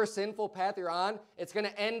whatever sinful path you're on, it's going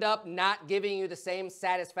to end up not giving you the same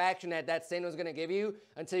satisfaction that that sin was going to give you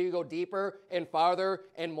until you go deeper and farther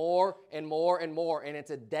and more and more and more. And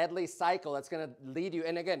it's a deadly cycle that's going to lead you.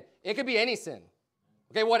 And again, it could be any sin.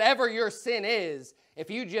 Okay, whatever your sin is,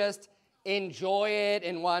 if you just enjoy it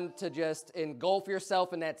and want to just engulf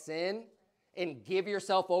yourself in that sin and give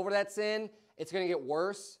yourself over to that sin, it's going to get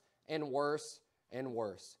worse and worse and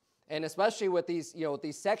worse. And especially with these, with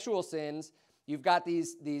these sexual sins, you've got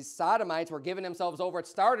these sodomites were giving themselves over. It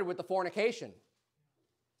started with the fornication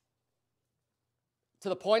to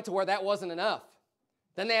the point to where that wasn't enough.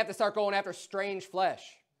 Then they have to start going after strange flesh.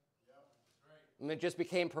 And it just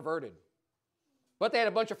became perverted. But they had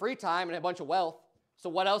a bunch of free time and a bunch of wealth. So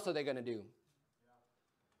what else are they going to do?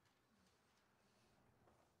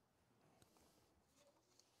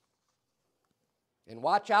 And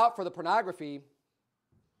watch out for the pornography.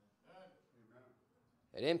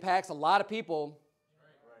 It impacts a lot of people.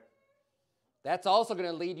 That's also going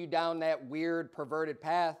to lead you down that weird, perverted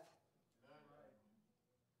path.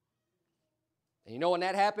 And you know when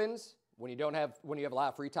that happens? When you have a lot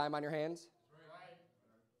of free time on your hands.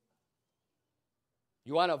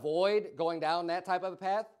 You want to avoid going down that type of a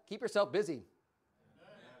path? Keep yourself busy.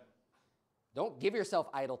 Don't give yourself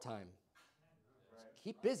idle time.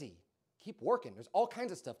 Keep busy. Keep working. There's all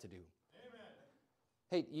kinds of stuff to do.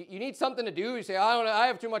 Hey, you need something to do. You say, I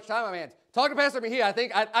have too much time on my hands. Talk to Pastor Mejia. I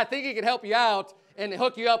think he can help you out and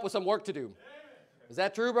hook you up with some work to do. Is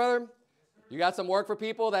that true, brother? You got some work for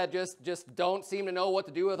people that just don't seem to know what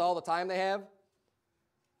to do with all the time they have?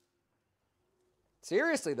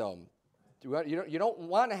 Seriously, though, you don't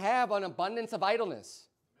want to have an abundance of idleness.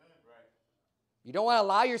 You don't want to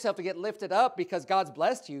allow yourself to get lifted up because God's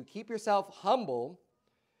blessed you. Keep yourself humble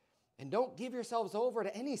and don't give yourselves over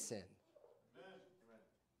to any sin.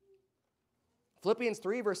 Philippians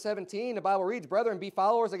 3, verse 17, the Bible reads, Brethren, be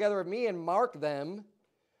followers together of me, and mark them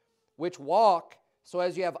which walk, so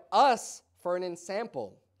as you have us for an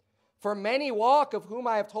ensample. For many walk, of whom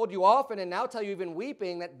I have told you often, and now tell you even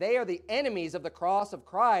weeping, that they are the enemies of the cross of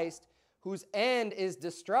Christ, whose end is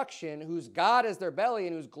destruction, whose God is their belly,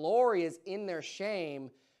 and whose glory is in their shame,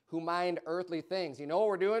 who mind earthly things. You know what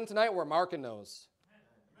we're doing tonight? We're marking those.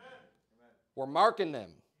 Amen. We're marking them.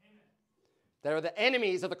 That are the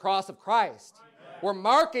enemies of the cross of Christ. We're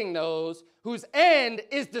marking those whose end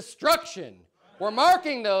is destruction. We're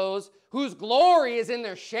marking those whose glory is in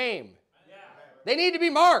their shame. They need to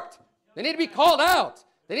be marked. They need to be called out.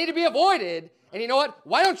 They need to be avoided. And you know what?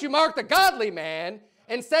 Why don't you mark the godly man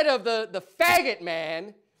instead of the faggot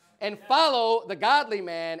man and follow the godly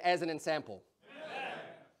man as an ensample?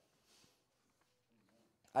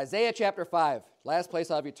 Isaiah chapter 5. Last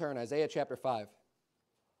place I'll have you turn. Isaiah chapter 5.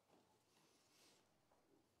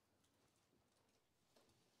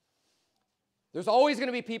 There's always going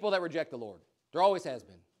to be people that reject the Lord. There always has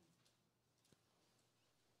been.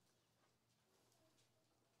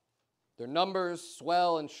 Their numbers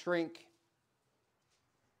swell and shrink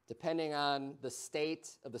depending on the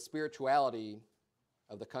state of the spirituality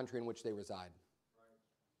of the country in which they reside.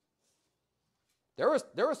 There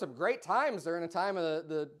were some great times during the time of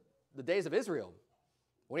the days of Israel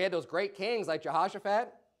when you had those great kings like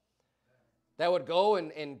Jehoshaphat that would go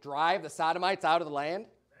and drive the Sodomites out of the land.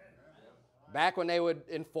 Back when they would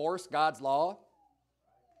enforce God's law,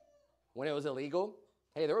 when it was illegal.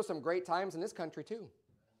 Hey, there were some great times in this country too.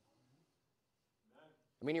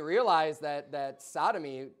 I mean, you realize that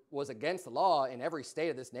sodomy was against the law in every state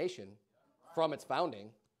of this nation from its founding.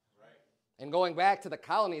 And going back to the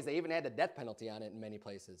colonies, they even had the death penalty on it in many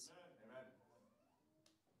places.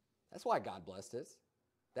 That's why God blessed us.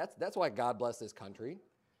 That's why God blessed this country,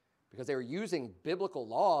 because they were using biblical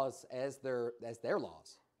laws as their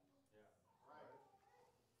laws.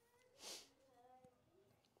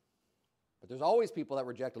 But there's always people that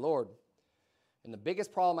reject the Lord. And the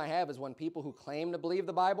biggest problem I have is when people who claim to believe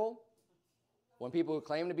the Bible, when people who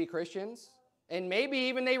claim to be Christians, and maybe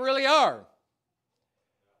even they really are,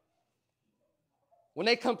 when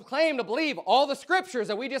they claim to believe all the scriptures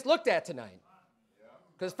that we just looked at tonight,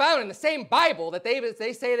 because it's found in the same Bible that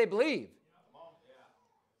they say they believe.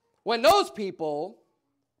 When those people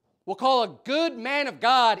will call a good man of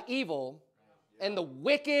God evil and the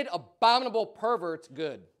wicked, abominable perverts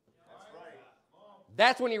good.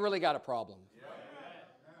 That's when you really got a problem.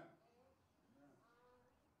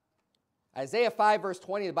 Isaiah 5, verse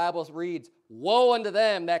 20, the Bible reads, Woe unto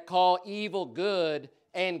them that call evil good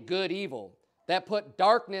and good evil, that put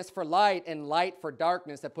darkness for light and light for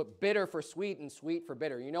darkness, that put bitter for sweet and sweet for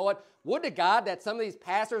bitter. You know what? Would to God that some of these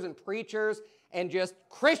pastors and preachers and just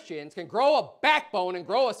Christians can grow a backbone and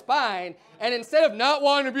grow a spine, and instead of not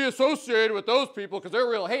wanting to be associated with those people because they're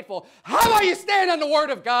real hateful, how about you stand on the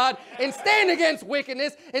Word of God and stand against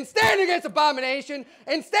wickedness and stand against abomination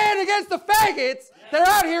and stand against the faggots that are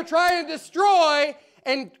out here trying to destroy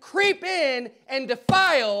and creep in and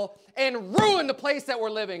defile and ruin the place that we're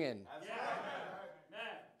living in.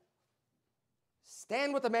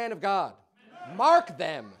 Stand with the man of God. Mark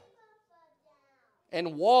them.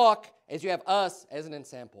 And walk as you have us as an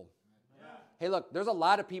example. Hey, look, there's a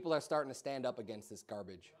lot of people that are starting to stand up against this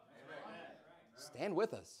garbage. Stand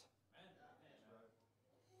with us.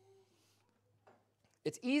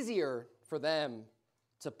 It's easier for them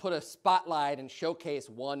to put a spotlight and showcase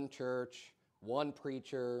one church, one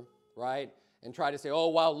preacher, right? And try to say, oh,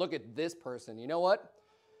 wow, look at this person. You know what?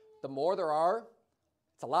 The more there are,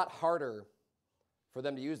 it's a lot harder for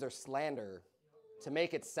them to use their slander to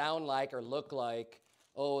make it sound like or look like,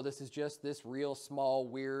 oh, this is just this real small,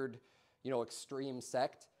 weird, extreme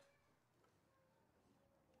sect.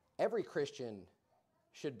 Every Christian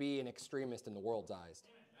should be an extremist in the world's eyes.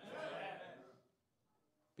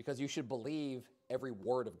 Because you should believe every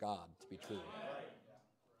word of God to be true.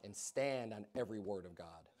 And stand on every word of God.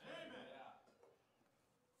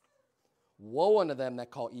 Woe unto them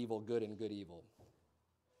that call evil good and good evil.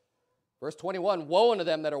 Verse 21, woe unto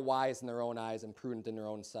them that are wise in their own eyes and prudent in their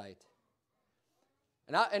own sight.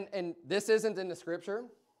 And this isn't in the scripture,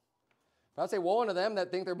 but I'd say woe unto them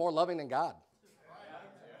that think they're more loving than God.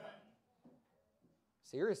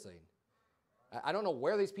 Seriously. I don't know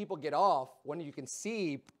where these people get off when you can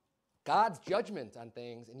see God's judgment on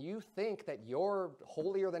things and you think that you're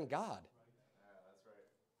holier than God.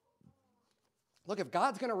 Look, if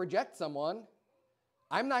God's going to reject someone,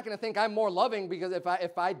 I'm not going to think I'm more loving because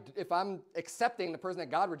if I'm accepting the person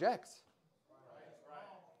that God rejects.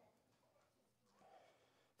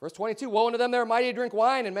 Verse 22, woe unto them that are mighty to drink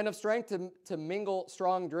wine and men of strength to mingle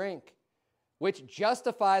strong drink, which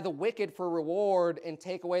justify the wicked for reward and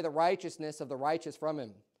take away the righteousness of the righteous from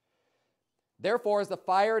him. Therefore, as the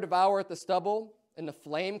fire devoureth the stubble and the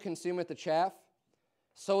flame consumeth the chaff,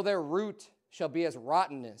 so their root shall be as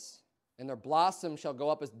rottenness, and their blossom shall go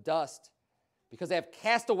up as dust, because they have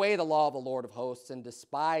cast away the law of the Lord of hosts and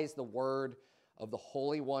despised the word of the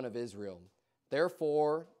Holy One of Israel.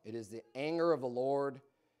 Therefore, it is the anger of the Lord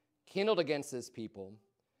kindled against this people,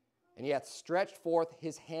 and he hath stretched forth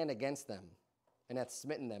his hand against them, and hath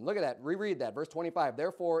smitten them. Look at that. Reread that. Verse 25.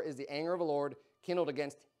 Therefore is the anger of the Lord kindled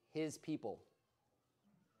against his people.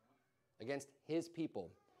 Against his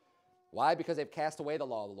people. Why? Because they've cast away the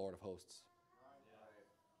law of the Lord of hosts.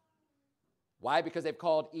 Why? Because they've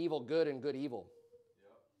called evil good and good evil.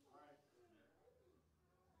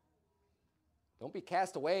 Don't be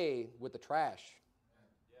cast away with the trash.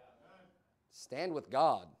 Stand with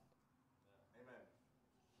God.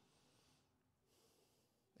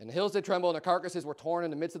 And the hills did tremble, and their carcasses were torn in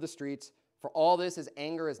the midst of the streets. For all this, his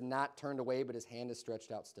anger is not turned away, but his hand is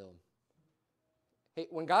stretched out still. Hey,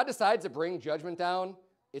 when God decides to bring judgment down,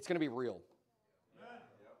 it's going to be real.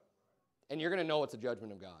 And you're going to know it's a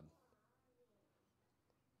judgment of God.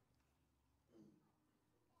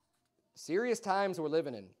 Serious times we're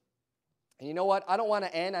living in. And you know what? I don't want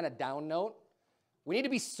to end on a down note. We need to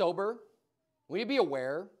be sober. We need to be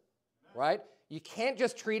aware, right? You can't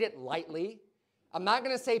just treat it lightly. I'm not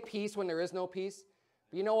going to say peace when there is no peace.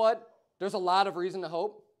 But you know what? There's a lot of reason to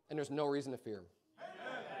hope, and there's no reason to fear.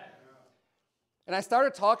 And I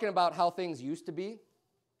started talking about how things used to be,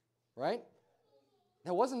 right?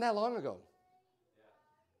 That wasn't that long ago.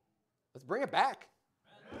 Let's bring it back.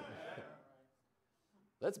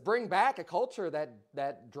 Let's bring back a culture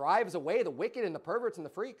that drives away the wicked and the perverts and the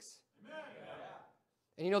freaks.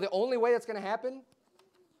 And you know the only way that's going to happen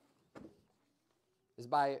is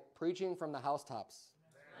by preaching from the housetops.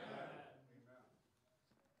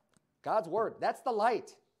 God's word, that's the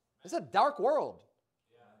light. It's a dark world.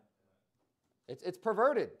 It's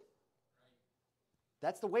perverted.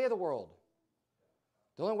 That's the way of the world.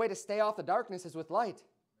 The only way to stay off the darkness is with light.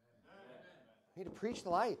 We need to preach the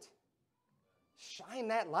light. Shine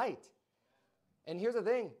that light. And here's the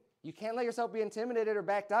thing. You can't let yourself be intimidated or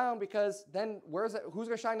back down because then who's going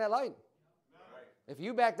to shine that light? If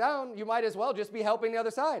you back down, you might as well just be helping the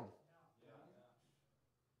other side.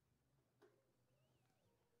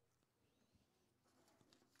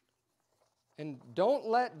 And don't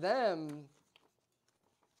let them,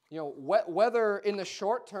 whether in the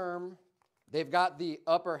short term they've got the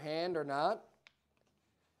upper hand or not,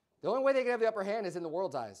 the only way they can have the upper hand is in the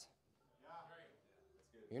world's eyes.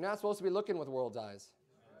 You're not supposed to be looking with world's eyes.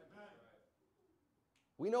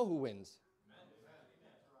 We know who wins.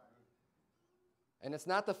 And it's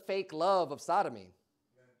not the fake love of sodomy.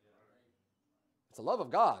 It's the love of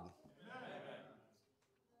God.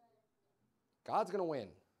 God's going to win.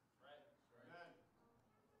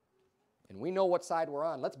 And we know what side we're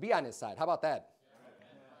on. Let's be on his side. How about that?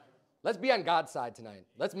 Let's be on God's side tonight.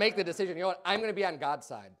 Let's make the decision. You know what? I'm going to be on God's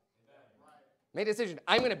side. Make a decision.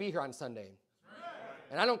 I'm going to be here on Sunday.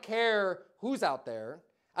 And I don't care who's out there.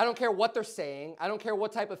 I don't care what they're saying. I don't care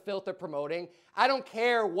what type of filth they're promoting. I don't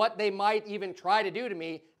care what they might even try to do to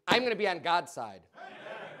me. I'm going to be on God's side.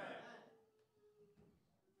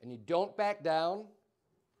 And you don't back down,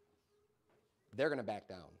 they're going to back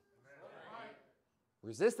down.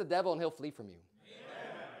 Resist the devil and he'll flee from you.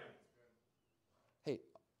 Hey,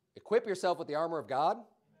 equip yourself with the armor of God.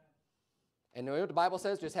 And you know what the Bible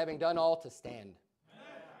says? Just having done all to stand.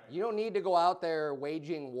 You don't need to go out there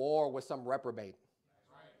waging war with some reprobate.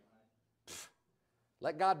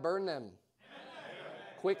 Let God burn them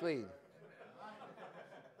quickly.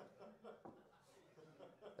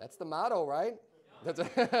 That's the motto, right?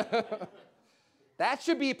 That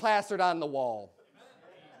should be plastered on the wall.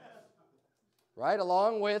 Right?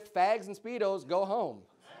 Along with fags and Speedos, go home.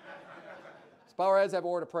 Let's bow our heads, have a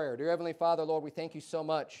word of prayer. Dear Heavenly Father, Lord, we thank you so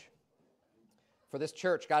much for this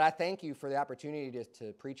church. God, I thank you for the opportunity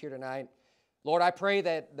to preach here tonight. Lord, I pray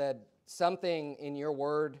that something in your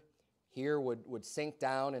word here would sink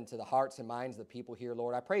down into the hearts and minds of the people here,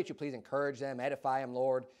 Lord. I pray that you please encourage them, edify them,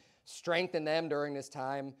 Lord. Strengthen them during this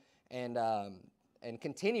time and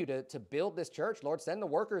continue to build this church. Lord, send the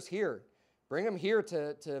workers here. Bring them here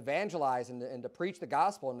to evangelize and to preach the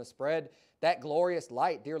gospel and to spread that glorious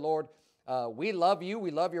light. Dear Lord, we love you.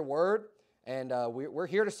 We love your word, and we're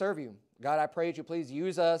here to serve you. God, I pray that you please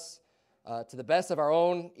use us to the best of our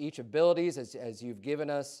own each abilities as you've given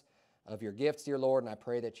us of your gifts, dear Lord, and I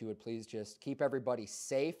pray that you would please just keep everybody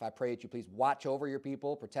safe. I pray that you please watch over your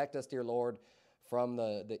people, protect us, dear Lord, from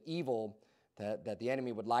the evil that the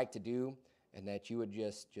enemy would like to do, and that you would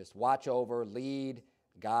just watch over, lead,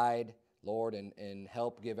 guide, Lord, and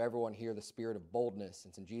help give everyone here the spirit of boldness.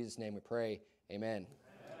 It's in Jesus' name we pray. Amen.